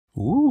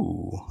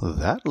Ooh,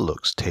 that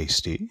looks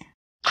tasty.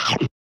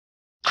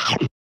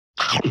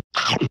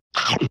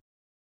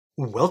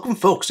 Welcome,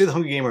 folks, to The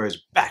Hungry Gamer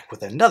is back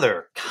with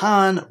another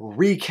con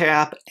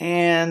recap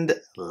and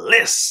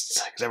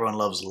lists, because everyone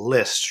loves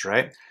lists,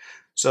 right?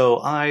 So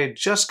I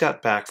just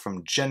got back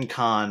from Gen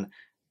Con,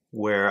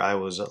 where I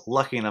was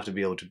lucky enough to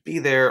be able to be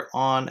there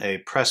on a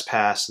press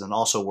pass, and then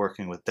also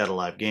working with Dead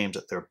Alive Games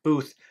at their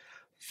booth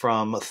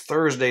from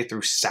Thursday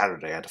through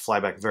Saturday. I had to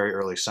fly back very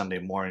early Sunday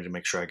morning to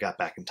make sure I got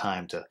back in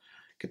time to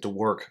get to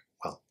work,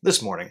 well,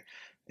 this morning.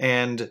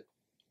 And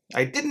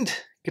I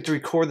didn't get to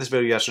record this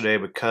video yesterday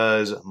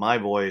because my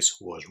voice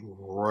was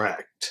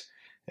wrecked.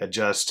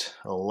 Just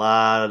a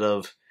lot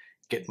of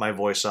getting my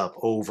voice up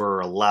over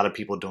a lot of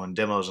people doing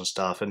demos and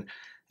stuff, and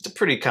it's a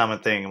pretty common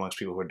thing amongst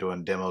people who are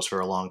doing demos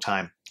for a long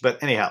time.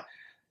 But anyhow,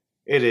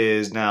 it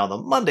is now the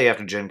Monday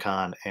after Gen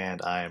Con,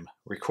 and I'm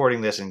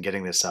recording this and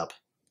getting this up,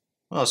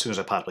 well, as soon as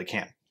I possibly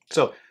can.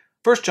 So,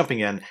 first jumping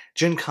in,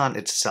 Gen Con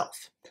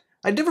itself.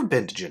 I'd never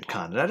been to Gen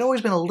Con, and I'd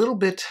always been a little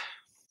bit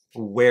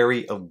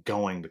wary of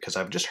going because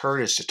I've just heard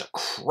it's just a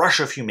crush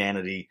of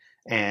humanity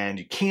and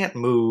you can't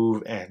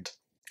move, and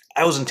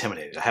I was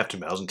intimidated. I have to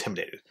admit, I was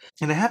intimidated.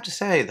 And I have to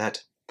say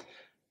that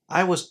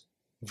I was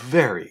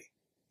very,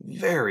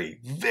 very,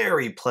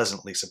 very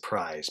pleasantly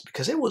surprised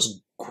because it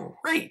was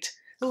great.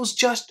 It was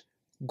just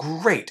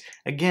great.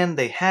 Again,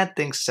 they had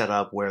things set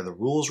up where the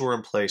rules were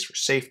in place for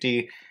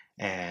safety,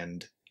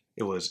 and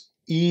it was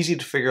easy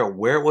to figure out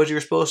where it was you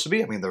were supposed to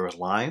be. I mean, there was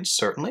lines,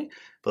 certainly,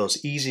 but it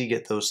was easy to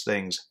get those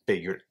things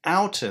figured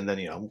out, and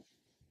then,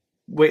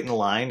 wait in the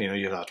line.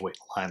 You have to wait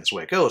in the line, that's the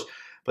way it goes.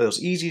 But it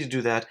was easy to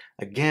do that.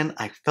 Again,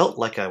 I felt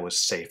like I was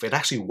safe. It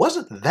actually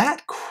wasn't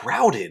that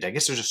crowded. I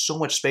guess there's just so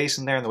much space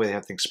in there, and the way they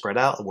have things spread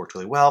out, it worked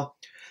really well.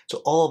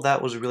 So all of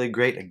that was really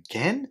great.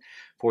 Again,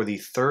 for the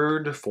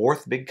third,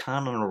 fourth big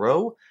con in a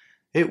row,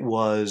 it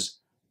was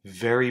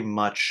very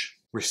much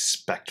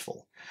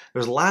respectful.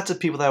 There's lots of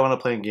people that I want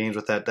to play games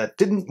with that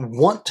didn't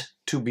want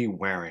to be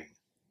wearing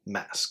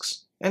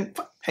masks. And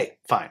hey,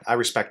 fine, I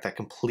respect that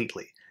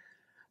completely.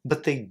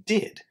 But they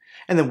did.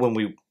 And then when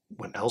we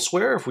went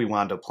elsewhere, if we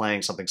wound up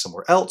playing something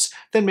somewhere else,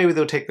 then maybe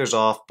they'll take theirs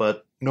off,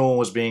 but no one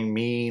was being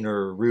mean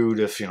or rude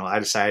if, I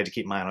decided to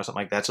keep mine or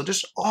something like that. So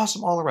just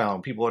awesome all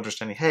around. People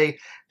understanding, hey,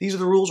 these are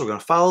the rules, we're going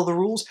to follow the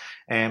rules,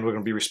 and we're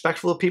going to be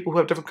respectful of people who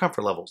have different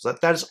comfort levels.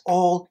 That is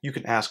all you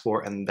can ask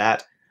for, and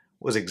that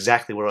was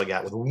exactly what I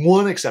got, with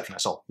one exception. I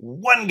saw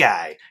one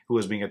guy who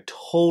was being a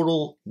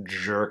total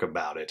jerk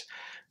about it.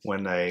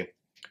 When a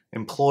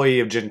employee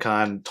of Gen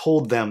Con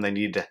told them they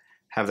needed to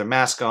have their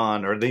mask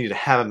on, or they needed to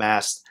have a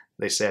mask,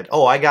 they said,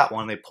 oh, I got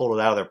one. They pulled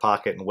it out of their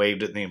pocket and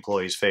waved it in the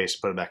employee's face,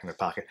 put it back in their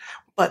pocket.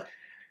 But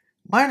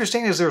my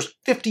understanding is there's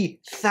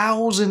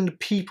 50,000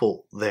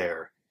 people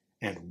there,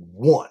 and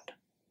one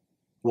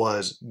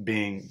was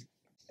being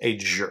a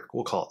jerk.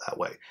 We'll call it that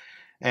way.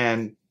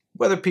 And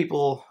whether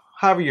people,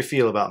 however you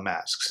feel about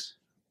masks,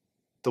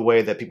 the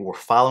way that people were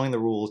following the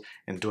rules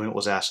and doing what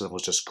was asked of them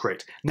was just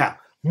great. Now,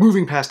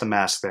 moving past the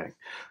mask thing,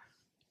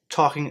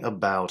 talking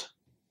about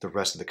the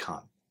rest of the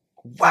con.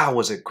 Wow,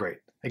 was it great.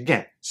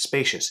 Again,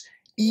 spacious,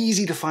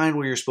 easy to find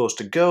where you're supposed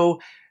to go.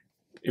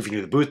 If you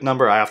knew the booth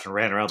number, I often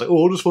ran around like,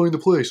 oh, I'll just find the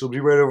place. It'll be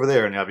right over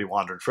there. And I'd be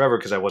wandering forever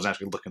because I wasn't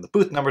actually looking at the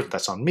booth numbers. But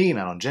that's on me,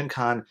 not on Gen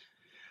Con.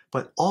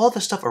 But all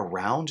the stuff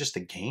around just the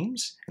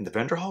games and the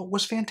vendor hall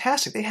was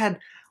fantastic. They had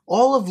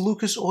all of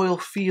Lucas Oil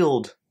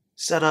Field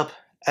set up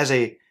as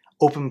a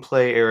open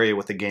play area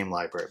with a game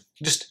library.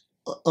 Just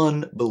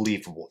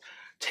unbelievable.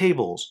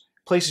 Tables,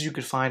 places you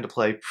could find to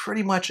play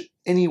pretty much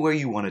anywhere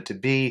you wanted to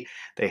be.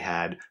 They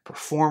had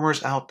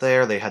performers out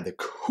there. They had the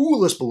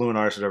coolest balloon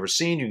artists I've ever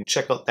seen. You can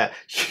check out that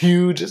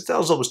huge, it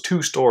was almost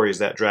 2 stories,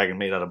 that dragon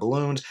made out of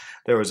balloons.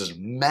 There was this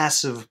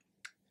massive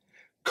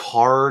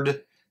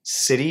card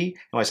city. And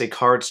when I say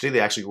card city, they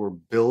actually were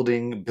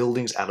building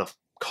buildings out of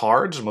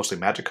cards, mostly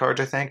magic cards,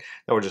 I think,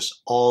 that were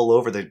just all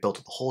over. They built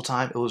it the whole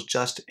time. It was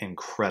just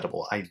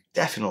incredible. I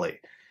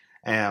definitely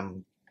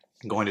am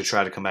going to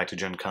try to come back to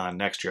Gen Con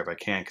next year if I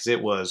can, because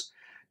it was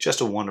just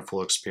a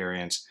wonderful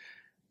experience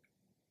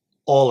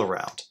all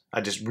around.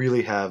 I just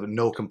really have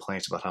no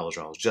complaints about how it was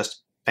run. It was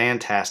just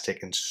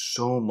fantastic and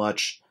so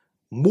much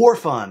more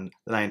fun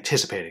than I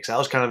anticipated, because I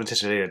was kind of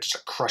anticipating just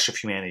a crush of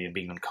humanity and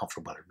being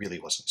uncomfortable, but it really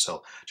wasn't.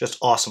 So just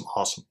awesome,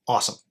 awesome,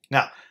 awesome.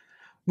 Now,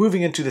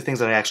 moving into the things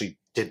that I actually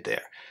did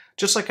there.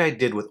 Just like I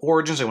did with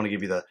Origins, I want to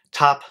give you the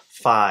top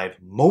 5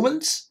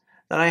 moments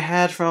that I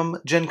had from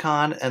Gen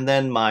Con, and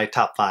then my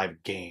top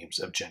 5 games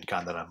of Gen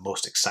Con that I'm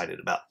most excited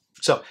about.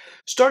 So,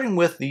 starting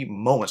with the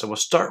moments, I will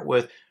start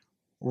with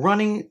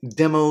running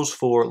demos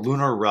for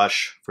Lunar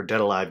Rush for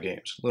Dead Alive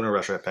Games. Lunar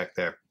Rush right back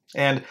there.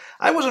 And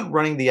I wasn't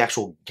running the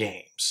actual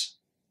games.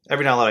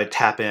 Every now and then I'd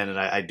tap in and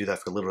I'd do that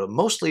for a little bit.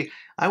 Mostly,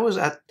 I was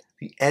at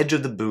the edge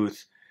of the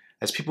booth.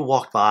 As people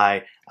walked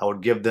by, I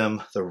would give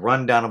them the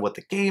rundown of what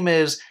the game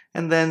is,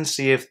 and then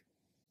see if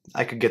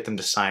I could get them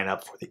to sign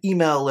up for the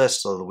email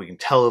list so that we can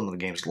tell them when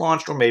the game's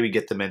launched, or maybe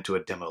get them into a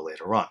demo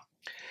later on.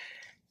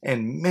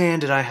 And man,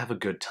 did I have a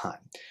good time.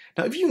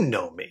 Now, if you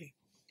know me,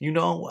 you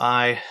know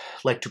I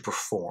like to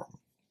perform.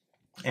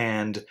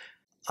 And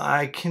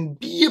I can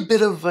be a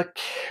bit of a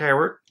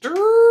character,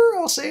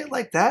 I'll say it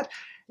like that.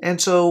 And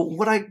so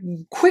what I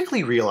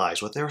quickly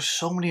realized was there are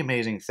so many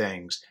amazing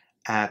things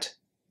at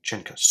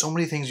GenCon, so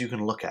many things you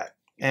can look at.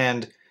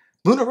 And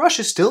Lunar Rush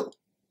is still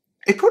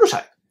a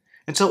prototype.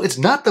 And so it's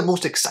not the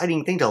most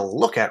exciting thing to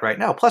look at right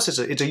now. Plus,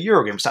 it's a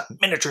Euro game. It's not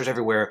miniatures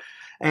everywhere.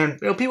 And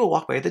people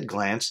walk by, they'd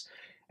glance,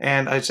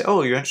 and I'd say,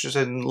 oh, you're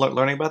interested in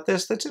learning about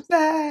this? They'd say,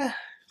 nah.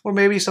 Or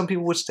maybe some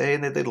people would stay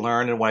and they'd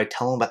learn, and when I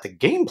tell them about the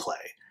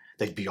gameplay,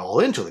 they'd be all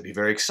into it. They'd be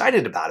very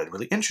excited about it,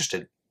 really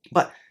interested.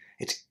 But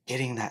it's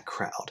getting that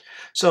crowd.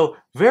 So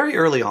very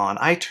early on,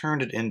 I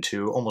turned it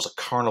into almost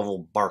a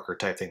carnival barker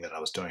type thing that I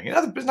was doing.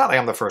 It's not like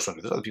I'm the first one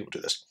to do this. Other people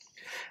do this.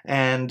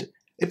 And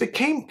it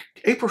became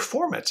a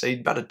performance,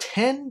 about a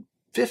 10,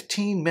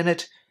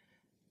 15-minute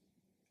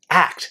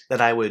act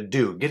that I would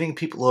do, getting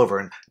people over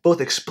and both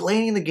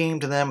explaining the game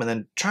to them and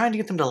then trying to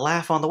get them to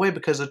laugh on the way,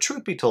 because the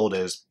truth be told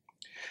is,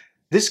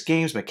 this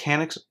game's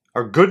mechanics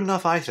are good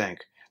enough, I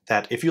think,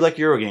 that if you like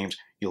Euro games,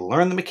 you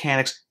learn the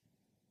mechanics,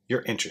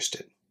 you're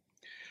interested.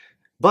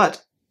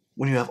 But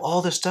when you have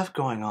all this stuff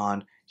going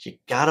on, you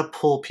gotta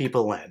pull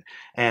people in.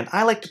 And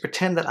I like to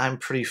pretend that I'm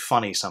pretty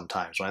funny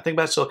sometimes when I think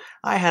about it. So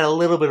I had a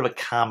little bit of a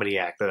comedy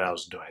act that I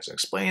was doing. So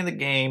explaining the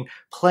game,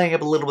 playing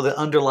up a little bit of the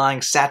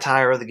underlying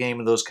satire of the game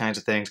and those kinds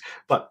of things.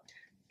 But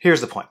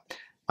here's the point.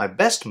 My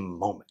best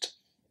moment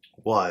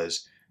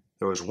was,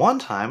 there was one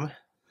time,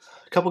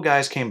 a couple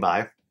guys came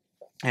by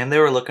and they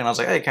were looking. I was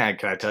like, hey, can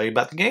I tell you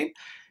about the game?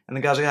 And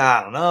the guy's like,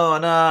 I don't know,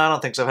 no, I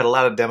don't think so. I've had a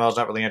lot of demos,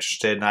 not really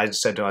interested. And I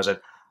just said to him,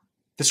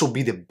 this will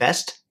be the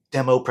best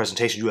demo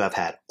presentation you have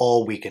had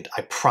all weekend,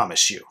 I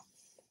promise you.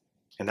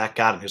 And that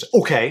got him. He was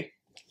like, okay,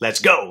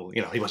 let's go.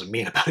 You know, he wasn't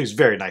mean about it. He was a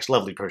very nice,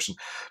 lovely person,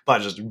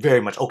 but just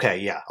very much, okay,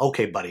 yeah,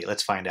 okay, buddy,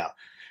 let's find out.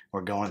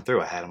 We're going through.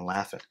 I had him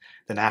laughing.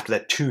 Then after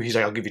that he's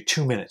like, I'll give you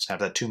 2 minutes.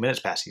 After that 2 minutes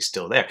passed, he's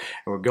still there. And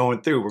we're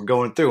going through.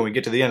 When we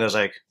get to the end, I was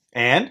like,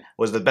 and?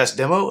 Was it the best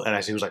demo?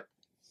 And he was like,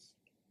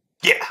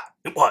 yeah,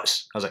 it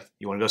was. I was like,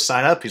 you want to go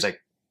sign up? He's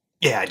like,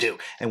 yeah, I do.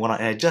 And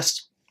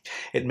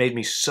it made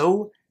me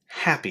so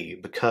happy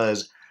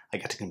because I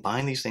got to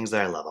combine these things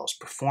that I love. I was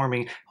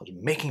performing, I was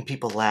making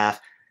people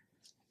laugh,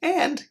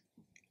 and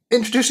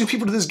introducing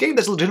people to this game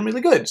that's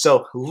legitimately good.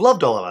 So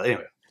loved all of it.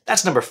 Anyway,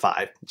 that's number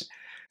 5.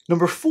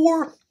 Number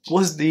 4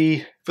 was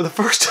for the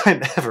first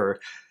time ever,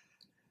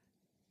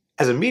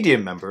 as a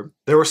medium member,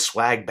 there were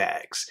swag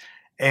bags.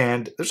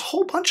 And there's a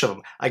whole bunch of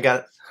them. I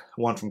got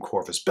one from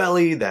Corvus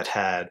Belli that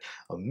had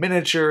a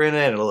miniature in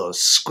it and a little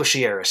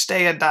squishy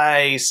Aristea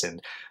dice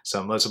and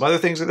some other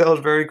things that was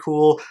very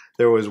cool.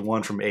 There was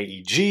one from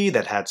AEG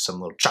that had some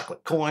little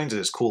chocolate coins and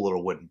this cool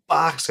little wooden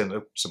box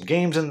and some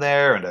games in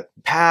there and a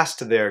pass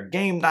to their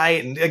game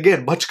night. And again,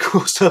 a bunch of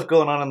cool stuff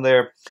going on in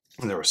there.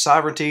 And there was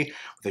Sovereignty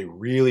with a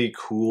really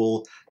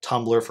cool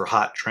tumbler for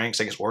hot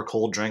drinks, I guess, or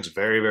cold drinks.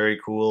 Very, very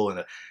cool.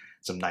 And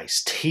some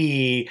nice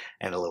tea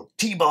and a little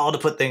tea ball to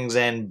put things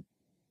in.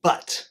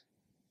 But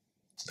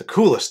the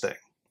coolest thing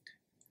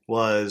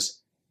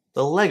was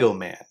the Lego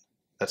man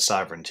that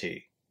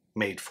Sovereignty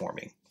made for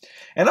me.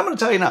 And I'm going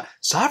to tell you now,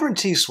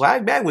 Sovereignty's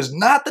swag bag was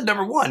not the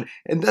number 1.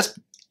 And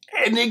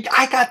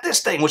I got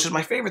this thing, which is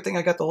my favorite thing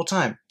I got the whole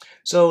time.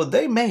 So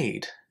they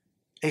made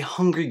a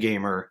Hungry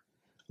Gamer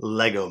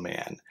Lego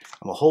man.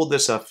 I'm going to hold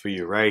this up for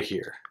you right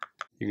here.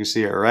 You can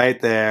see it right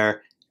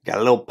there. Got a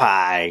little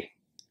pie.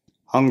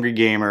 Hungry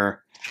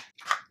Gamer.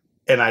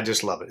 And I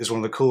just love it. It's one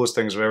of the coolest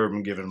things I've ever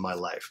been given in my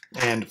life.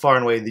 And far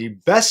and away the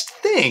best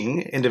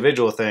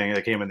individual thing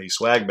that came in these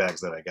swag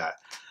bags that I got.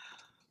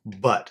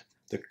 But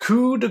the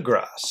coup de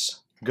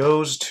grace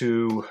goes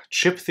to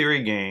Chip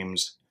Theory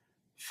Games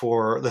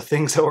for the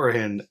things that were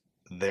in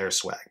their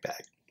swag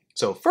bag.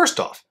 So first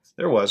off,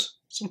 there was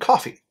some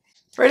coffee.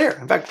 Right here.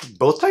 In fact,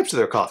 both types of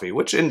their coffee,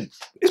 which is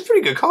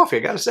pretty good coffee,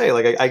 I gotta say.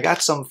 Like, I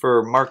got some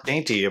for Mark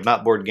Dainty of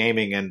Not Board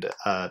Gaming, and,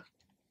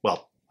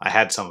 well, I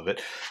had some of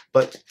it,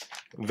 but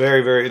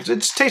very, very,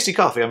 it's tasty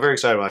coffee. I'm very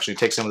excited to actually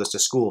take some of this to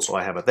school, so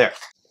I have it there.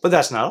 But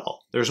that's not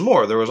all. There's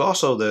more. There was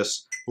also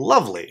this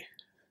lovely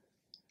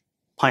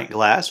pint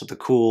glass with the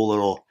cool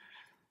little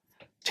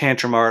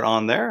tantrum art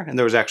on there. And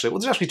there's actually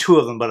 2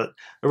 of them, but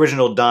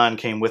original Don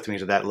came with me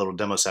to that little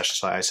demo session,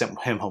 so I sent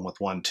him home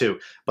with one too.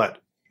 But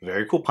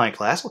very cool pint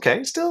glass.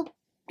 Okay, still,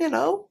 you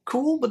know,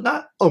 cool, but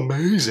not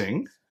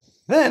amazing.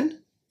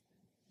 Then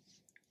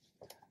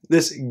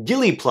this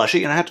Gilly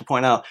plushie, and I have to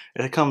point out,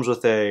 it comes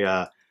with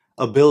a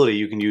ability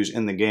you can use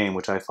in the game,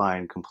 which I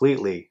find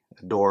completely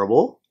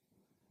adorable.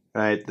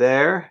 Right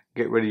there.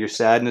 Get rid of your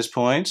sadness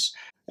points.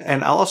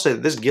 And I'll also say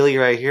that this Gilly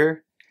right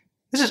here,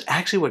 this is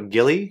actually what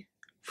Gilly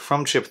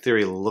from Chip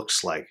Theory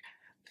looks like.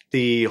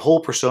 The whole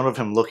persona of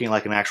him looking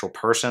like an actual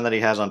person that he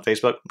has on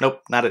Facebook,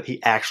 nope, not it.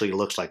 He actually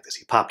looks like this.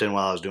 He popped in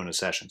while I was doing a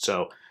session.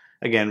 So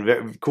again,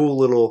 very cool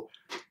little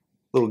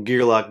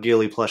Gearlock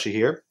Gilly plushie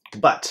here.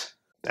 But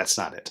that's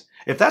not it.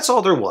 If that's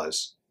all there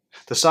was,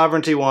 the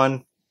Sovereignty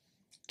one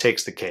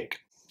takes the cake.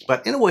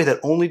 But in a way that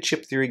only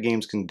Chip Theory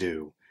Games can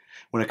do,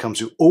 when it comes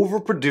to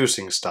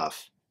overproducing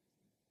stuff,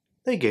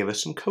 they gave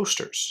us some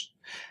coasters.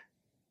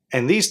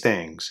 And these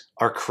things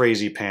are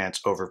crazy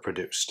pants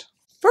overproduced.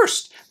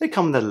 First, they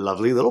come in that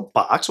lovely little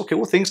box. Okay,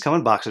 well, things come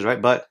in boxes,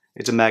 right? But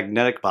it's a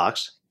magnetic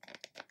box.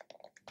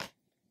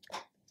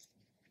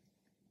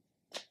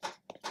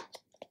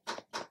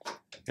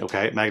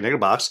 Okay, magnetic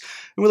box.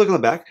 And we look on the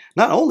back.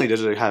 Not only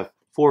does it have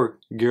 4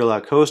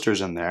 Gearlock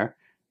coasters in there,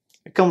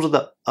 it comes with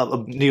a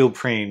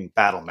neoprene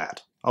battle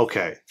mat.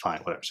 Okay, fine,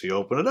 whatever. So you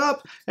open it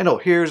up, and oh,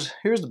 here's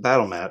the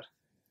battle mat.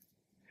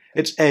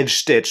 It's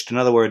edge-stitched. In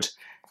other words,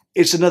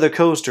 it's another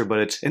coaster, but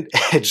it's an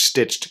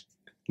edge-stitched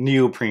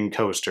neoprene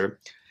coaster.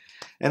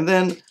 And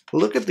then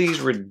look at these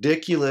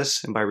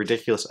ridiculous, and by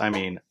ridiculous I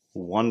mean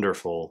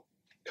wonderful,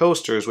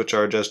 coasters, which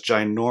are just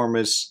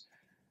ginormous,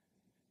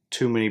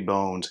 too many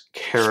bones,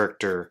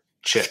 character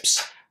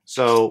chips.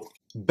 So,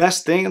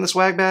 best thing in the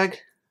swag bag?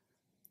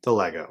 The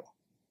Lego.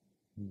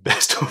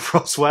 Best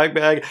overall swag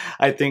bag,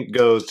 I think,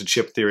 goes to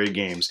Chip Theory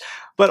Games.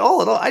 But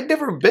all in all, I'd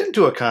never been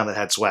to a con that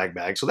had swag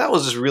bags, so that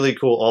was just really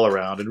cool all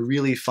around and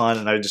really fun,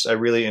 and I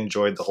really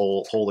enjoyed the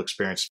whole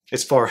experience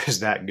as far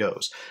as that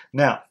goes.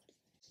 Now,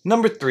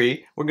 number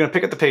 3, we're going to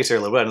pick up the pace here a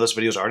little bit. I know this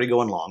video is already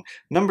going long.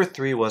 Number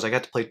 3 was I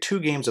got to play 2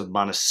 games of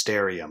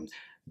Monasterium.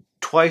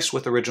 Twice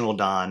with Original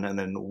Don, and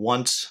then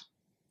once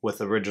with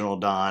Original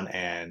Don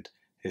and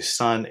his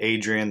son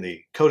Adrian,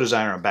 the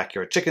co-designer of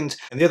Backyard Chickens,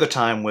 and the other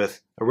time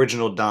with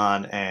Original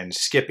Don and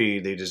Skippy,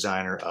 the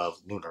designer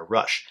of Lunar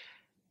Rush.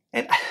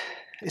 And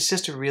it's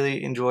just a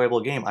really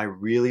enjoyable game. I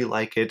really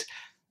like it.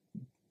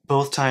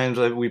 Both times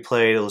we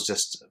played, it was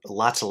just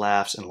lots of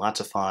laughs and lots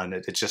of fun.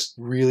 It's just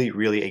really,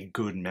 really a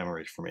good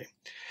memory for me.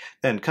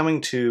 Then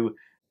coming to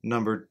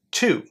number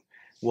 2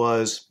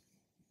 was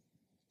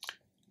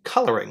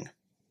coloring.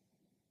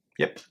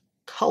 Yep,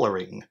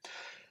 coloring.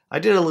 I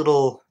did a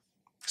little...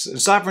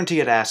 Sovereignty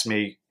had asked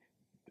me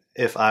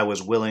if I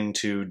was willing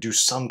to do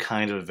some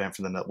kind of event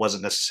for them that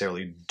wasn't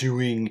necessarily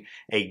doing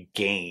a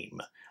game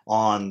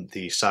on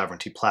the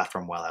Sovereignty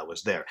platform while I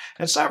was there.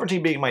 And Sovereignty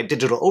being my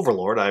digital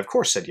overlord, I of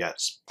course said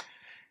yes.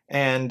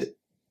 And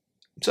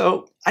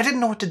so I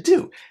didn't know what to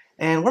do.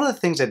 And one of the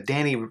things that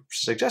Danny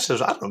suggested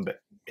was, I don't know,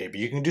 maybe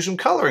you can do some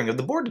coloring of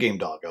the board game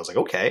dog. I was like,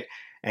 okay.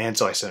 And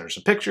so I sent her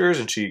some pictures,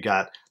 and she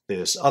got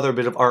this other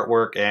bit of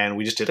artwork, and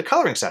we just did a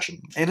coloring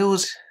session. And it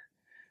was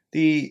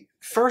the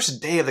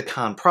first day of the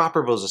con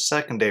proper, but it was the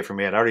second day for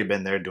me. I'd already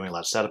been there doing a lot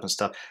of setup and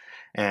stuff.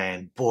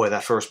 And boy,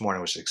 that first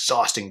morning was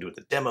exhausting doing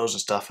the demos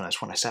and stuff. And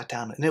that's when I sat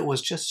down, and it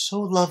was just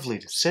so lovely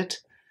to sit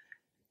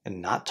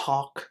and not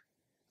talk.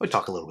 We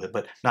talk a little bit,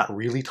 but not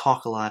really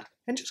talk a lot,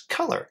 and just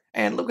color.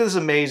 And look at this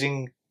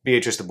amazing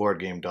Beatrice the Board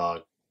Game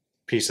Dog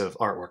piece of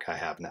artwork I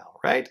have now,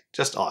 right?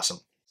 Just awesome.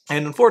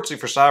 And unfortunately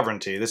for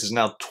Sovereignty, this is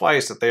now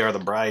twice that they are the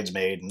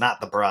bridesmaid,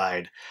 not the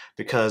bride,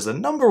 because the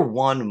number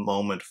 1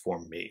 moment for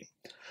me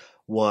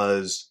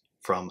was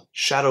from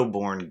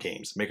Shadowborn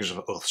Games, the makers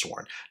of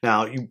Oathsworn.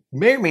 Now, you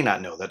may or may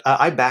not know that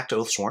I backed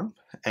Oathsworn,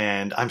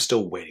 and I'm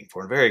still waiting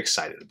for it. I'm very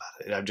excited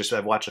about it.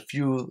 I've watched a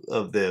few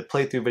of the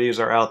playthrough videos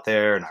that are out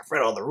there, and I've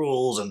read all the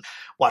rules and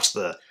watched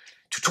the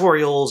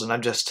tutorials, and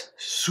I'm just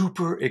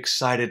super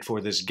excited for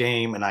this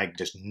game, and I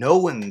just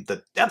know in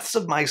the depths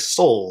of my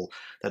soul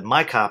that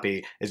my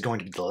copy is going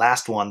to be the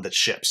last one that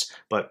ships.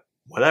 But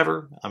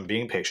whatever, I'm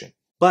being patient.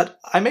 But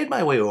I made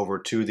my way over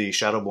to the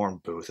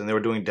Shadowborn booth, and they were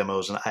doing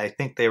demos, and I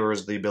think there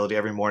was the ability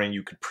every morning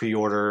you could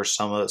pre-order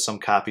some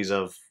copies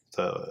of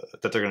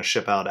that they're going to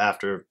ship out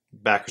after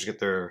backers get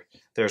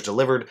theirs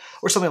delivered,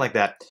 or something like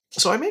that.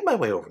 So I made my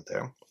way over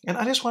there, and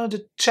I just wanted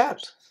to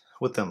chat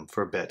with them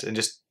for a bit, and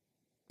just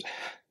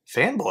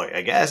fanboy,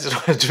 I guess. Just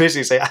wanted to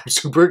basically say, I'm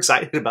super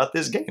excited about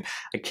this game.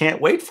 I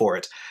can't wait for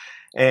it.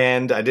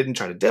 And I didn't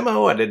try to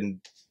demo,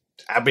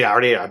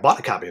 I bought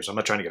a copy, so I'm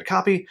not trying to get a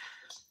copy.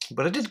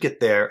 But I did get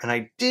there, and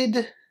I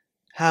did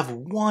have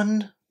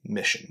one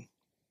mission.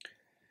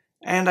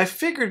 And I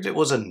figured it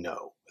was a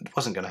no. It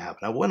wasn't going to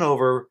happen. I went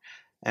over,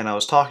 and I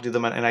was talking to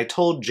them, and I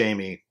told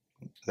Jamie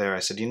there, I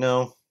said, you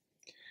know,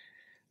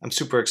 I'm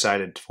super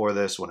excited for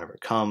this whenever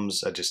it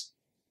comes. I'm just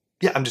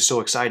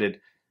so excited.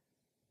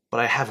 But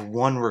I have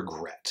one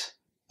regret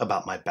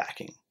about my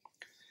backing.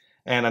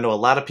 And I know a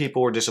lot of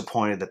people were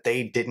disappointed that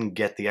they didn't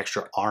get the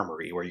extra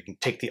armory, where you can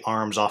take the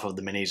arms off of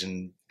the minis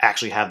and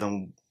actually have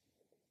them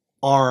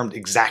armed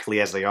exactly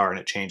as they are, and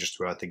it changes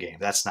throughout the game.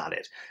 That's not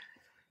it.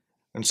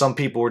 And some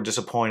people were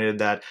disappointed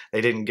that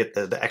they didn't get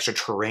the extra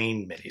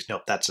terrain minis.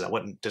 Nope, I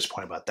wasn't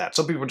disappointed about that.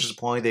 Some people were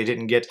disappointed they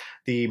didn't get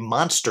the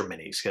monster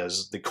minis,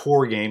 because the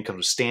core game comes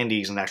with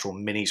standees and actual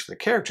minis for the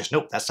characters.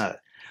 Nope, that's not it.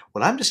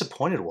 What I'm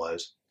disappointed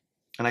was,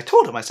 and I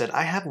told him, I said,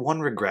 I have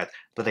one regret,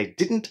 that I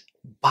didn't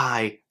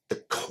buy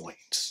the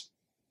coins.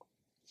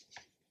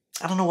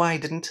 I don't know why I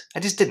didn't. I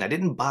just didn't. I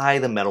didn't buy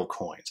the metal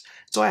coins.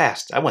 So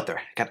I went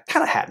there, got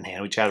kind of hat in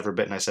hand. We chatted for a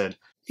bit, and I said,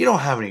 you don't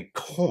have any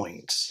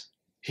coins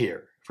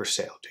here for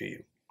sale, do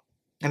you?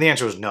 And the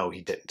answer was no,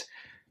 he didn't.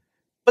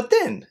 But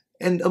then,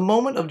 in a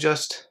moment of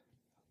just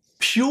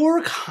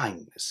pure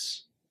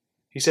kindness,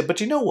 he said,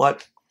 but you know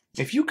what?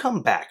 If you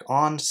come back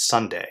on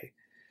Sunday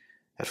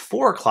at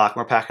 4 o'clock,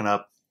 we're packing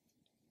up,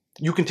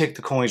 you can take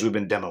the coins we've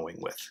been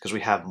demoing with, because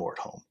we have more at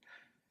home.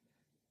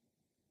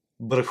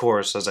 But of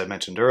course, as I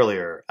mentioned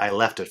earlier, I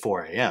left at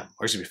 4 a.m.,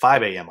 or excuse me,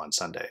 5 a.m. on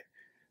Sunday.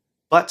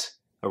 But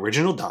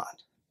Original Dawn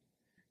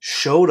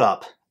showed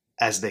up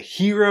as the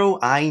hero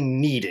I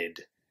needed.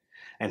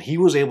 And he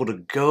was able to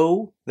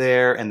go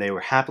there, and they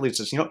were happily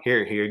just,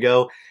 here you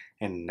go.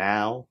 And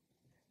now,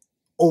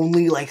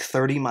 only like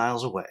 30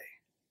 miles away,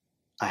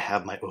 I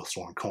have my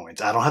Oathsworn coins.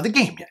 I don't have the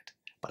game yet,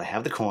 but I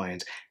have the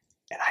coins,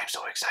 and I'm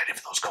so excited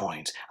for those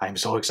coins. I'm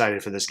so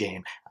excited for this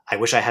game. I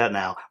wish I had it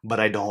now, but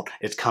I don't.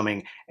 It's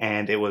coming,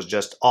 and it was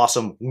just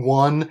awesome.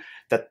 One,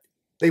 that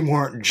they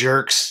weren't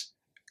jerks,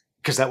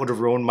 because that would have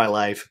ruined my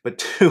life. But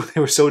two,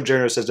 they were so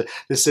generous as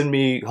to send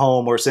me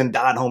home or send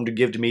Don home to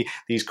give to me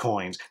these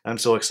coins. I'm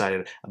so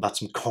excited about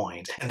some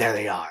coins. And there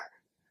they are.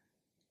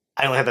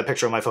 I only have that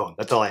picture on my phone.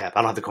 That's all I have.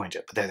 I don't have the coins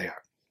yet, but there they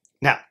are.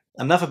 Now,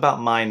 enough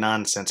about my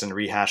nonsense and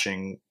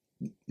rehashing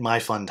my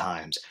fun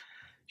times.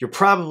 You're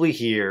probably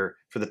here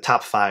for the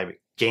top 5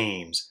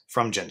 games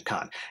from Gen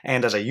Con.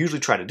 And as I usually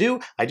try to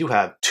do, I do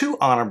have 2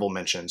 honorable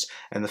mentions.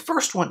 And the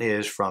first one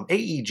is from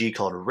AEG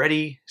called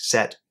Ready,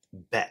 Set,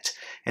 Bet.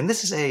 And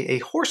this is a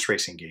horse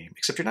racing game,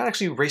 except you're not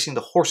actually racing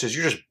the horses,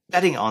 you're just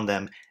betting on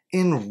them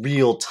in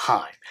real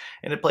time.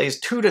 And it plays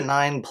 2 to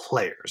 9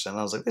 players. And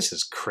I was like, this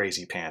is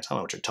crazy pants. I don't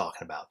know what you're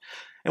talking about.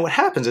 And what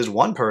happens is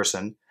one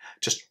person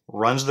just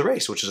runs the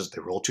race, which is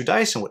they roll 2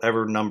 dice, and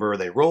whatever number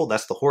they roll,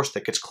 that's the horse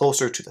that gets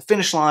closer to the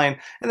finish line.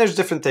 And there's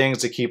different things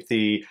to keep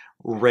the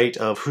rate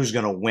of who's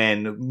going to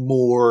win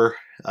more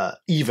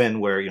even,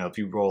 where, if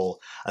you roll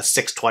a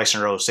 6 twice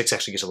in a row, 6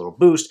 actually gets a little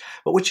boost.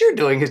 But what you're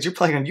doing is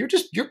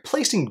you're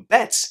placing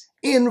bets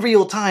in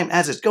real time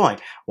as it's going.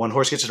 One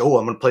horse gets it, oh,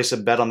 I'm going to place a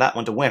bet on that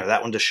one to win, or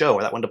that one to show,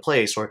 or that one to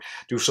place, or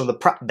do some of the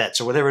prop bets,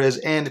 or whatever it is.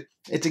 And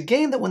it's a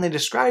game that when they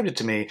described it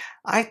to me,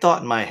 I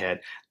thought in my head,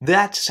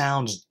 that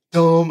sounds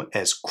dumb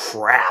as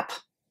crap.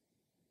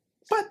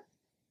 But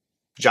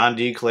John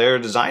D. Clare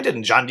designed it,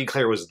 and John D.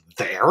 Clare was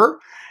there,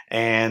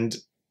 and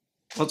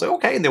I was like,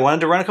 okay, and they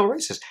wanted to run a couple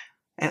races.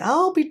 And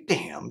I'll be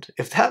damned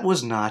if that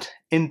was not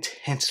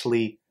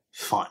intensely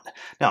fun.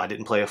 Now, I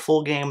didn't play a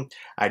full game.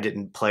 I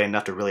didn't play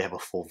enough to really have a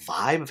full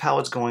vibe of how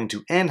it's going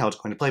to end, how it's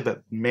going to play,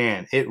 but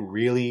man, it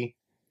really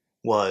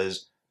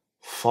was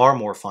far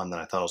more fun than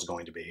I thought it was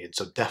going to be. And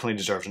so definitely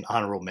deserves an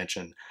honorable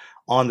mention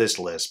on this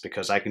list,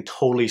 because I can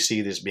totally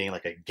see this being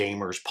like a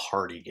gamer's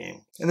party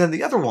game. And then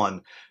the other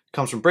one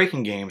comes from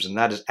Breaking Games, and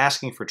that is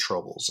Asking for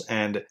Troubles.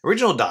 And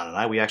Original Don and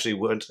I, we actually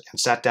went and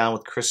sat down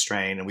with Chris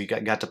Strain, and we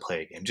got to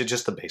play a game,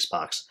 just the base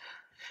box.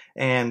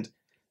 And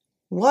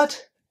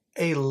what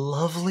a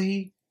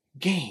lovely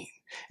game.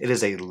 It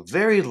is a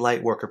very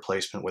light worker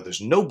placement where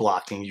there's no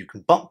blocking. You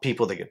can bump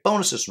people, they get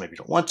bonuses, so maybe you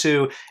don't want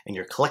to, and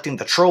you're collecting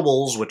the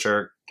troubles, which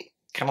are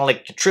kind of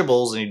like your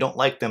tribbles, and you don't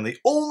like them. The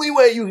only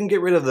way you can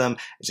get rid of them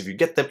is if you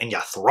get them and you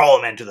throw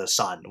them into the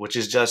sun, which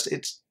is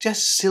it's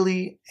just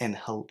silly and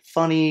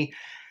funny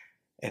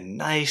and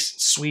nice,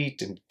 and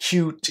sweet, and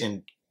cute,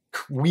 and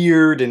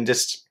weird, and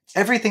just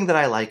everything that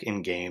I like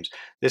in games,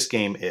 this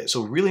game is.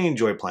 So really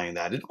enjoy playing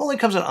that. It only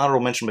comes in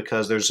honorable mention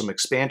because there's some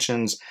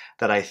expansions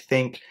that I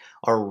think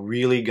are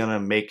really gonna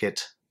make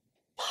it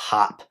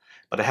pop,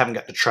 but I haven't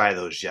got to try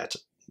those yet.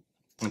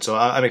 And so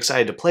I'm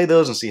excited to play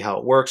those and see how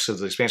it works,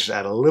 because the expansions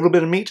add a little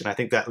bit of meat, and I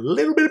think that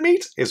little bit of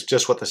meat is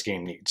just what this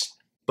game needs.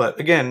 But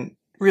again,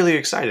 really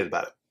excited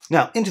about it.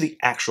 Now, into the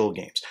actual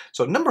games.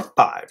 So number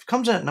 5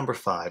 comes in at number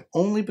 5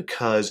 only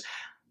because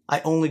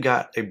I only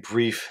got a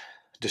brief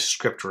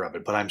descriptor of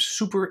it, but I'm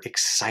super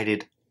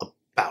excited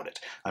about it.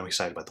 I'm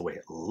excited about the way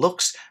it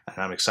looks, and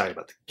I'm excited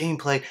about the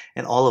gameplay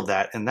and all of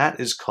that, and that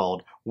is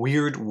called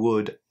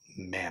Weirdwood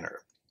Manor.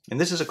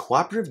 And this is a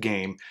cooperative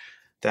game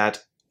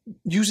that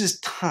uses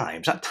time.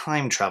 It's not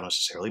time travel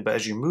necessarily, but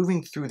as you're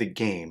moving through the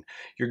game,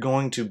 you're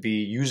going to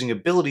be using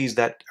abilities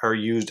that are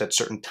used at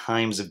certain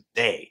times of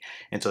day.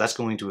 And so that's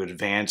going to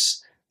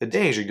advance the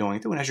day as you're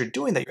going through. And as you're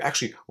doing that, you're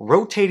actually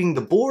rotating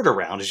the board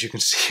around, as you can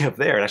see up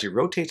there. It actually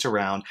rotates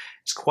around.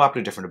 It's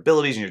cooperative different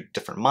abilities and your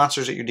different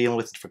monsters that you're dealing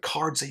with, different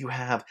cards that you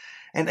have.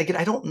 And again,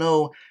 I don't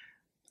know,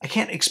 I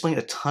can't explain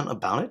a ton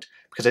about it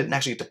because I didn't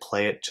actually get to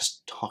play it,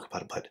 just talk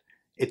about it, but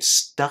it's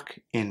stuck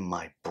in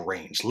my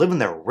brain. It's living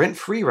there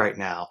rent-free right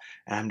now,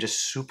 and I'm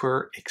just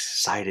super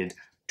excited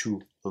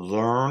to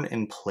learn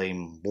and play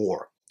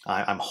more.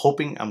 I'm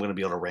hoping I'm going to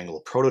be able to wrangle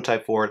a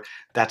prototype for it.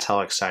 That's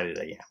how excited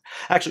I am.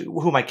 Actually,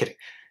 who am I kidding?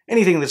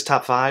 Anything that's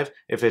top 5,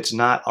 if it's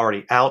not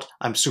already out,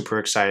 I'm super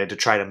excited to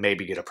try to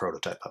maybe get a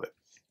prototype of it.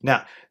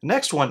 Now, the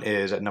next one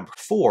is at number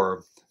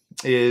 4,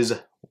 is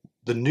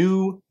the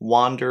new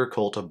Wander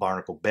Cult of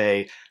Barnacle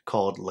Bay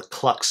called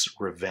Lecluck's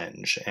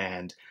Revenge.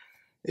 And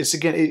it's,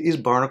 again, it is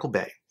Barnacle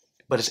Bay,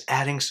 but it's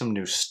adding some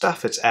new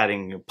stuff. It's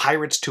adding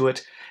pirates to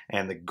it,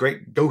 and the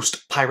great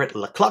ghost pirate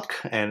Lecluck.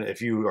 And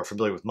if you are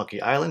familiar with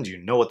Monkey Island, you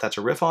know what that's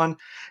a riff on.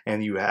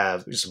 And you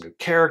have some new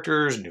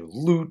characters, new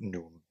loot,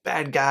 new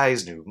bad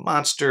guys, new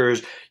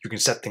monsters. You can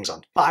set things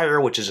on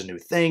fire, which is a new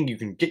thing. You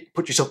can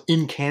put yourself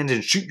in cannons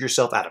and shoot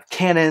yourself out of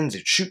cannons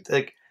and shoot,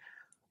 like,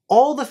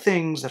 all the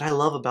things that I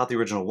love about the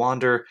original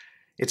Wander.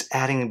 It's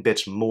adding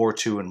bits more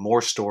to and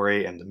more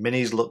story, and the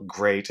minis look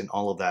great and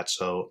all of that.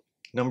 So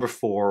Number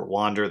 4,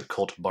 Wander, the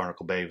Cult of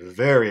Barnacle Bay.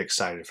 Very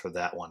excited for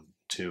that one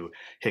to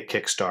hit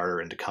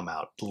Kickstarter and to come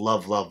out.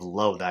 Love, love,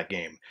 love that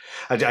game.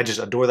 I just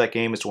adore that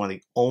game. It's one of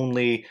the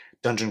only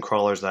dungeon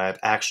crawlers that I've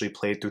actually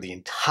played through the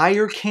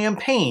entire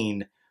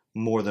campaign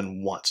more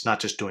than once, not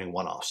just doing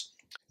one-offs.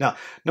 Now,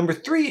 number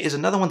 3 is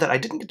another one that I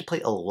didn't get to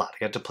play a lot.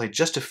 I got to play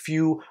just a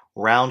few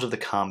rounds of the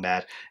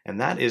combat, and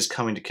that is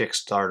coming to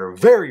Kickstarter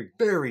very,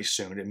 very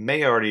soon. It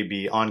may already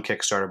be on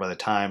Kickstarter by the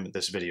time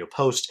this video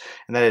posts,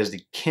 and that is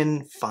the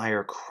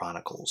Kinfire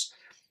Chronicles.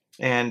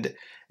 And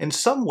in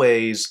some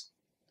ways,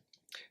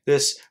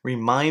 this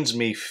reminds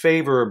me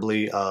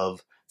favorably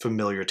of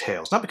Familiar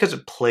Tales. Not because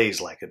it plays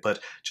like it, but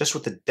just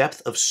with the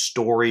depth of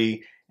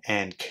story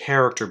and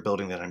character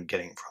building that I'm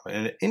getting from it.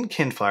 And in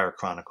Kinfire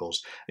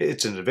Chronicles,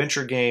 it's an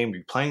adventure game.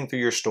 You're playing through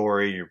your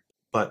story,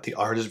 but the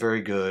art is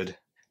very good.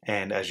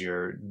 And as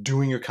you're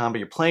doing your combat,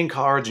 you're playing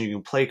cards, and you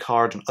can play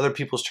cards on other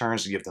people's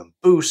turns to give them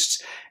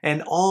boosts,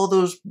 and all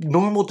those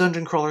normal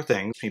dungeon crawler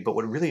things. But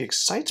what really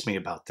excites me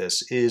about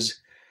this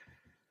is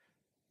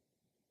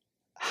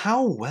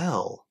how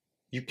well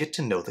you get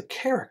to know the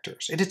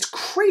characters. And it's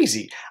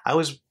crazy. I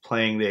was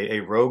playing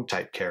a rogue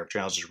type character,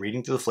 and I was just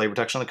reading through the flavor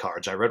text on the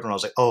cards. I read one, I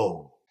was like,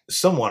 oh,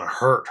 someone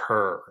hurt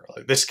her.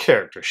 Like, this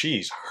character,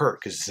 she's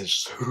hurt because this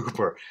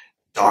super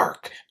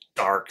dark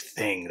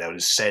thing that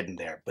was said in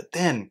there. But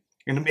then,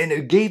 and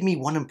it gave me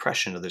one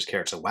impression of this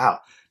character. So, wow,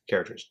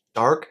 character is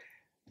dark,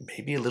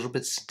 maybe a little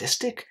bit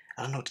sadistic.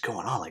 I don't know what's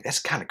going on. Like, that's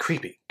kind of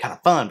creepy, kind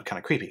of fun, but kind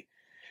of creepy.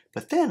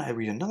 But then I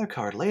read another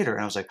card later,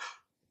 and I was like,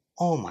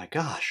 oh my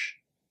gosh,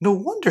 no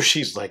wonder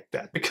she's like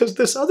that, because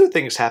this other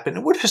thing has happened,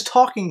 and we're just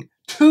talking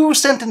 2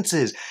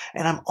 sentences,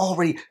 and I'm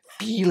already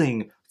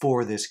feeling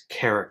for this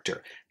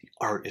character. The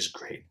art is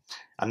great.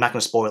 I'm not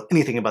going to spoil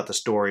anything about the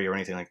story or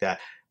anything like that,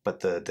 but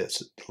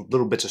the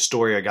little bits of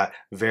story I got,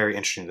 very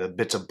interesting. The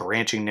bits of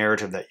branching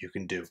narrative that you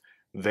can do,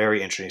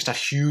 very interesting. It's not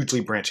hugely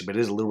branching, but it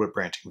is a little bit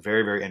branching.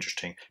 Very, very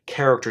interesting.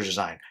 Character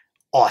design,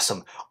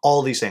 awesome.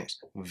 All these things.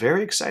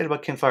 Very excited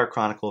about Kinfire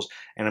Chronicles,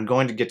 and I'm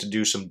going to get to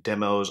do some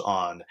demos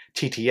on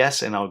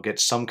TTS, and I'll get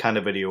some kind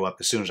of video up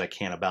as soon as I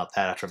can about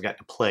that after I've gotten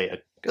to play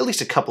at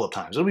least a couple of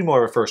times. It'll be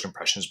more of a first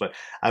impressions, but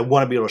I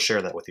want to be able to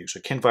share that with you. So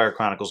Kinfire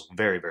Chronicles,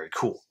 very, very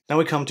cool. Now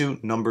we come to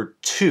number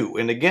 2,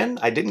 and again,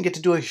 I didn't get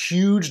to do a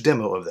huge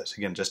demo of this.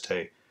 Again, just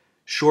a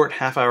short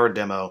half-hour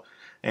demo.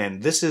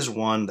 And this is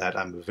one that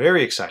I'm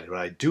very excited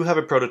about. I do have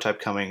a prototype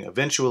coming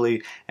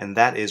eventually, and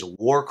that is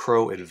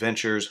Warcrow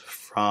Adventures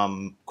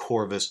from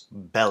Corvus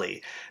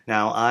Belli.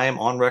 Now, I am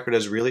on record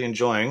as really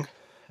enjoying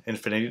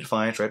Infinity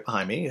Defiance right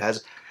behind me. It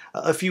has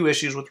a few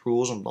issues with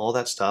rules and all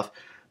that stuff,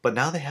 but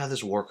now they have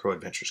this Warcrow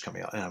Adventures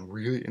coming out, and I'm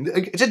really...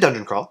 It's a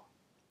dungeon crawl,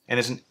 and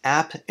it's an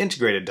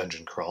app-integrated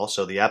dungeon crawl,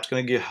 so the app's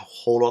going to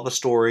hold all the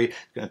story.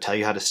 It's going to tell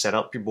you how to set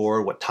up your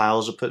board, what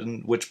tiles to put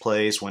in which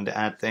place, when to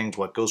add things,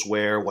 what goes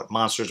where, what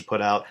monsters to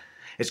put out.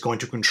 It's going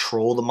to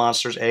control the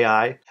monster's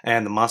AI,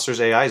 and the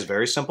monster's AI is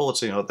very simple.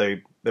 It's, you know,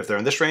 if they're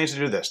in this range, to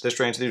do this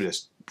range, to do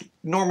this.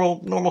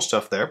 Normal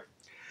stuff there.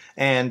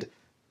 And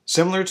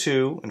similar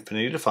to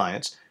Infinity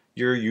Defiance,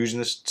 you're using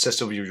this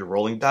system where you're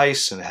rolling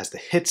dice, and it has the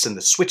hits and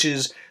the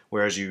switches,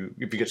 whereas if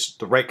you get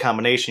the right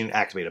combination, you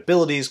activate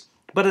abilities.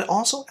 But it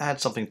also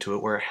adds something to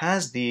it where it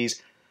has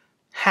these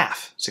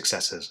half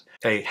successes,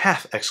 a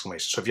half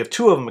exclamation. So if you have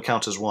 2 of them, it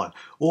counts as 1.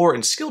 Or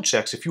in skill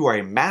checks, if you are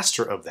a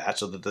master of that,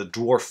 so that the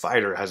dwarf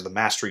fighter has the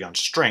mastery on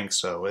strength,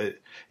 so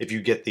if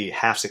you get the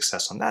half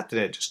success on that, then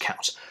it just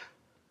counts.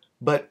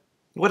 But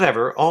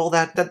whatever, all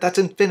that's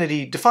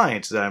Infinity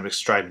Defiance that I'm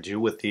striving to do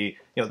with the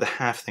the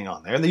half thing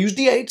on there. And they use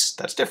D8s.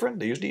 That's different.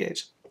 They use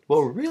D8s. What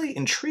really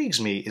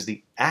intrigues me is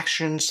the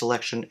action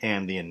selection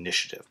and the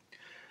initiative.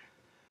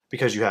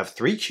 Because you have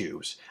 3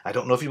 cubes, I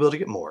don't know if you'll be able to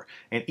get more,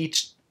 and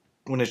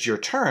when it's your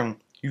turn,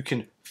 you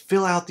can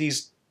fill out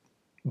these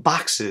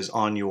boxes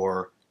on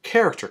your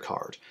character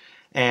card.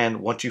 And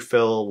once you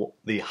fill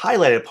the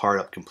highlighted part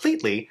up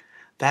completely,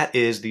 that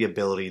is the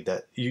ability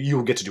that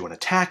you'll get to do an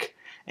attack,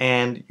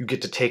 and you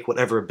get to take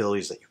whatever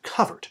abilities that you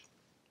covered.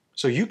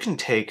 So you can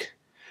take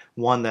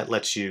one that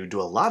lets you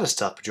do a lot of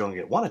stuff, but you only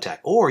get 1 attack,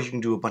 or you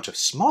can do a bunch of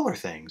smaller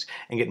things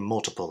and get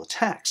multiple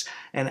attacks.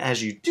 And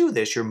as you do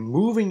this, you're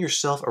moving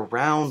yourself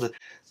around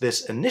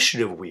this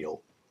initiative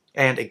wheel.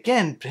 And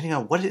again, depending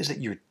on what it is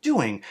that you're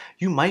doing,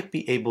 you might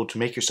be able to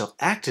make yourself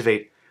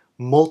activate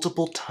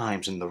multiple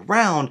times in the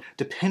round,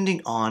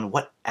 depending on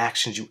what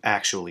actions you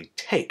actually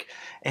take.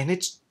 And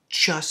it's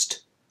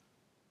just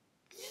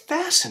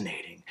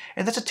fascinating.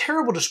 And that's a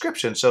terrible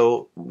description,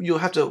 so you'll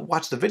have to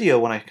watch the video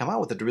when I come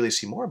out with it to really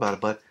see more about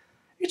it, but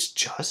it's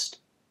just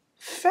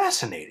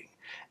fascinating.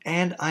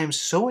 And I'm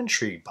so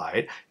intrigued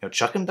by it.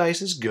 Chucking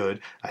dice is good.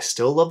 I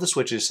still love the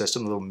switches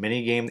system, the little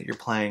mini game that you're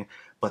playing,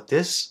 but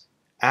this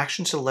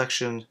action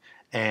selection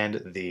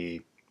and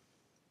the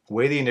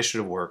way the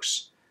initiative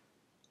works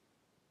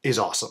is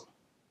awesome.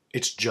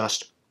 It's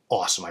just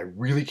awesome. I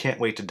really can't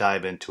wait to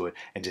dive into it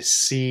and to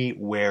see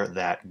where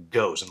that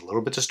goes. And the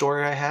little bits of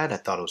story I had, I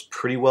thought it was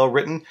pretty well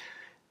written.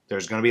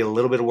 There's going to be a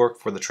little bit of work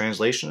for the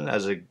translation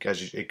as it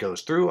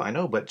goes through, I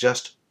know, but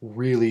just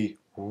really,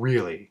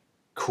 really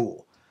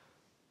cool.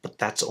 But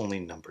that's only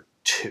number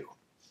 2.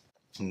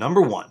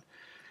 Number 1,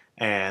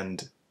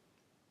 and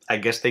I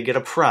guess they get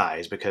a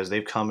prize because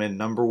they've come in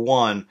number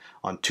 1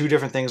 on 2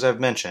 different things I've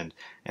mentioned,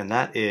 and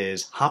that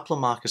is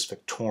Hoplomachus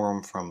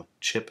Victorum from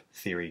Chip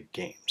Theory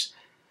Games.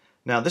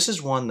 Now, this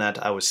is one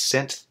that I was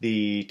sent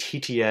the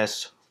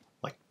TTS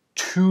like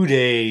 2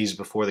 days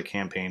before the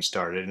campaign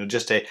started, and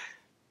just I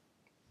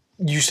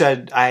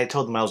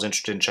told them I was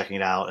interested in checking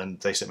it out, and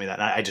they sent me that,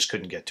 and I just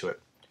couldn't get to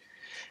it.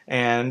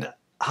 And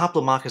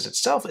Hoplomachus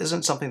itself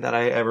isn't something that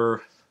I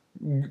ever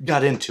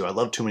got into. I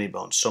love Too Many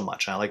Bones so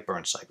much, and I like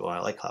Burn Cycle, and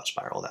I like Cloud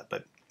Spire, all that,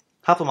 but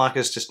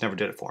Hoplomachus just never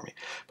did it for me.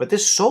 But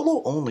this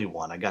solo-only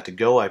one, I got to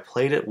go, I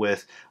played it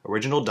with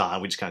Original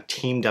Don, we just kind of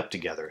teamed up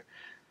together,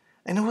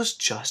 and it was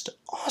just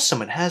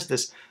awesome. It has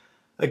this,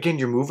 again,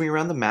 you're moving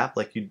around the map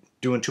like you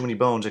do in Too Many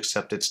Bones,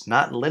 except it's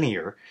not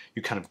linear.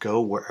 You kind of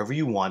go wherever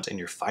you want, and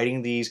you're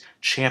fighting these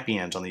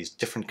champions on these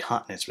different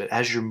continents, but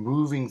as you're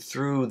moving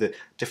through the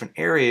different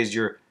areas,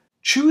 you're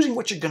choosing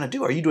what you're going to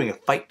do. Are you doing a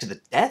fight to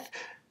the death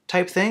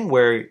type thing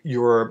where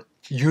your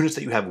units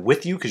that you have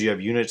with you, because you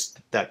have units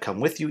that come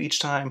with you each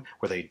time,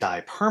 where they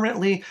die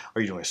permanently?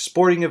 Are you doing a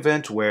sporting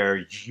event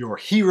where your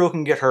hero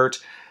can get hurt,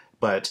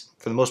 but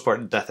for the most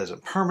part, death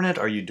isn't permanent?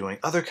 Are you doing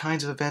other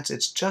kinds of events?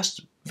 It's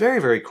just very,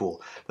 very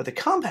cool. But the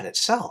combat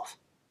itself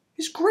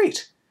is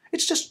great.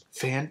 It's just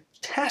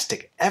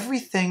fantastic.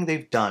 Everything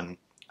they've done,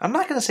 I'm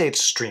not going to say it's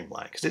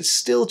streamlined, because it's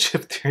still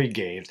Chip Theory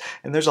Games,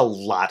 and there's a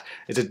lot.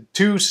 It's a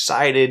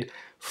 2-sided,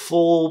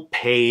 full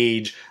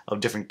page of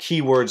different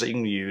keywords that you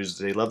can use.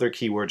 They love their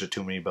keywords at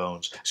Too Many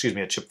Bones, excuse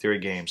me, at Chip Theory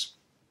Games.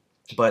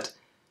 But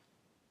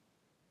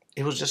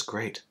it was just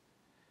great.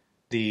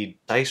 The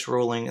dice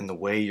rolling and the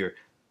way you're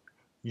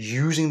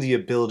using the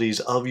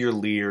abilities of your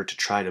leader to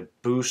try to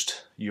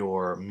boost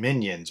your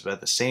minions, but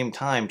at the same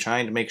time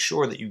trying to make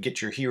sure that you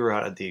get your hero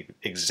out at the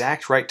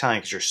exact right time,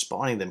 because you're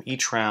spawning them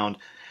each round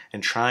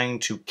and trying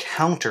to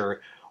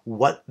counter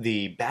what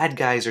the bad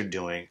guys are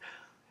doing,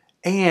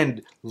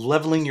 and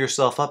leveling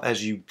yourself up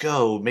as you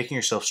go, making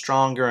yourself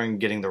stronger and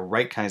getting the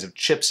right kinds of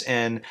chips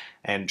in,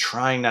 and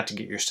trying not to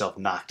get yourself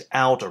knocked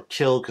out or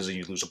killed, because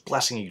you lose a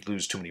blessing, you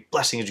lose too many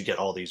blessings, you get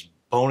all these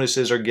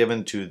bonuses are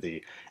given to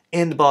the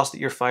end boss that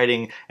you're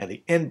fighting. And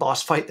the end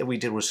boss fight that we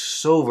did was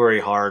so very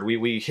hard.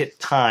 We hit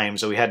time,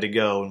 so we had to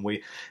go, and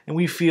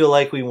we feel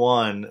like we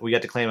won. We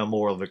got to claim a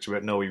moral victory,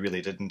 but no, we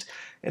really didn't.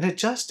 And it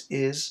just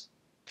is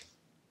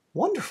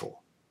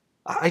wonderful.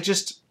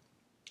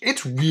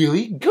 It's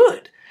really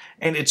good.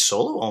 And it's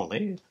solo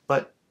only,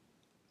 but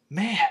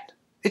man,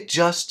 it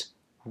just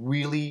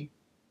really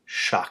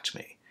shocked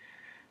me.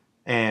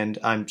 And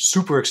I'm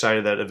super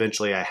excited that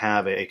eventually I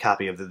have a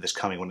copy of this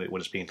coming when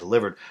it's being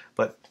delivered.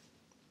 But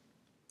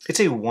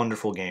it's a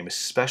wonderful game,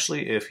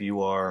 especially if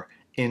you are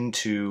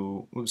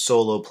into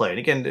solo play. And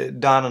again,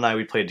 Don and I,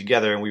 we played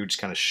together, and we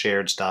just kind of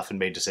shared stuff and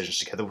made decisions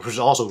together, which was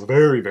also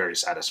very, very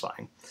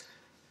satisfying.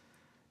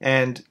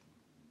 And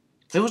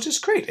it was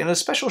just great. And a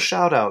special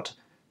shout out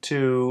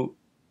to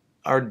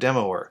our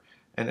demoer,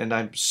 and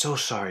I'm so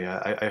sorry,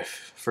 I've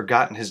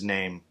forgotten his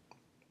name,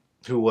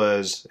 he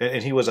was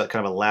a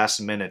kind of a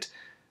last-minute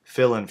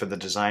fill-in for the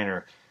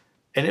designer,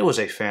 and it was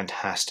a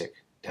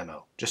fantastic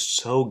demo, just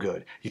so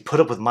good. He put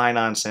up with my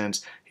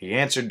nonsense, he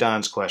answered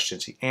Don's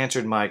questions, he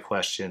answered my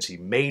questions, he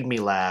made me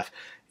laugh,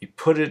 he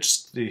put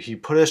us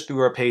through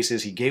our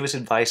paces, he gave us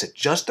advice at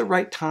just the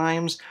right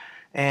times,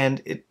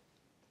 and it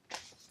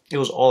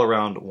was all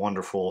around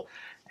wonderful,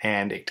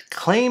 and it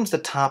claims the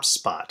top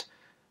spot.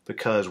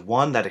 Because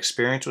one, that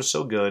experience was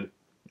so good,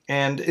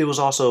 and it was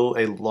also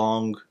a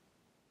long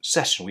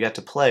session. We got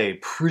to play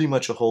pretty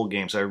much a whole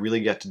game, so I really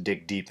got to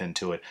dig deep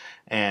into it.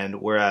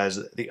 And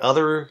whereas the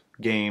other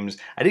games,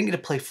 I didn't get to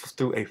play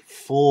through a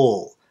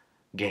full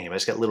game. I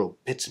just got little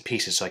bits and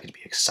pieces so I could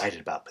be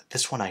excited about. But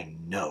this one I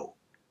know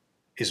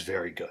is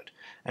very good,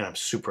 and I'm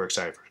super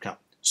excited for it to come.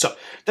 So,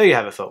 there you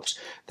have it, folks.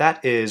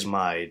 That is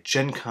my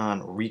Gen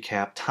Con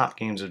recap, top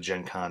games of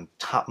Gen Con,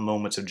 top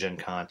moments of Gen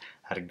Con.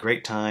 Had a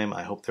great time.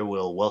 I hope they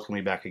will welcome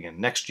me back again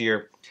next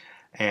year.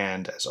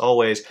 And as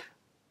always,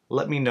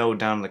 let me know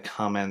down in the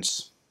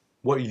comments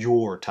what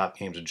your top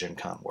games of Gen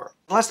Con were.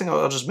 The last thing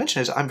I'll just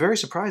mention is I'm very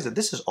surprised that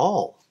this is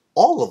all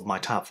of my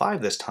top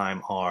 5 this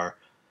time are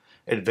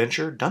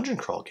adventure dungeon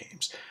crawl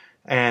games.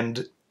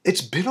 And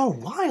it's been a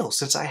while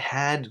since I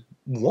had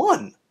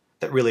one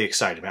that really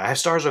excited me. I have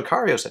Stars of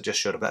Akarios that just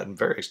showed up. I'm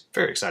very,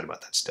 very excited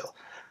about that still.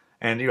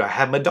 And I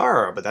have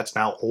Madara, but that's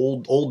now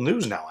old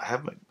news now.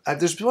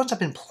 There's ones I've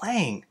been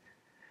playing,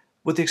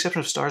 with the exception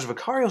of Stars of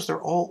Akarios, they're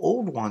all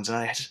old ones, and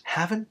I just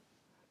haven't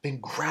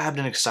been grabbed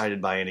and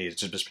excited by any.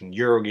 It's just been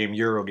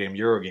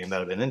Eurogame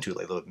that I've been into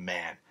lately. But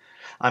man,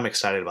 I'm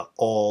excited about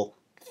all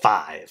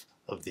 5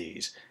 of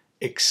these.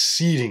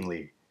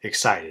 Exceedingly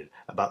excited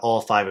about all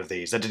 5 of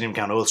these. That didn't even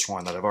count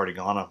Oathsworn that I've already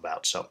gone on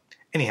about. So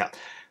anyhow,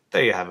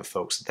 there you have it,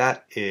 folks.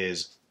 That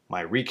is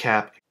my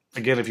recap.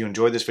 Again, if you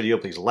enjoyed this video,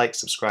 please like,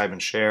 subscribe,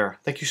 and share.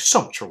 Thank you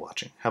so much for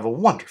watching. Have a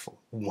wonderful,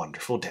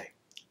 wonderful day.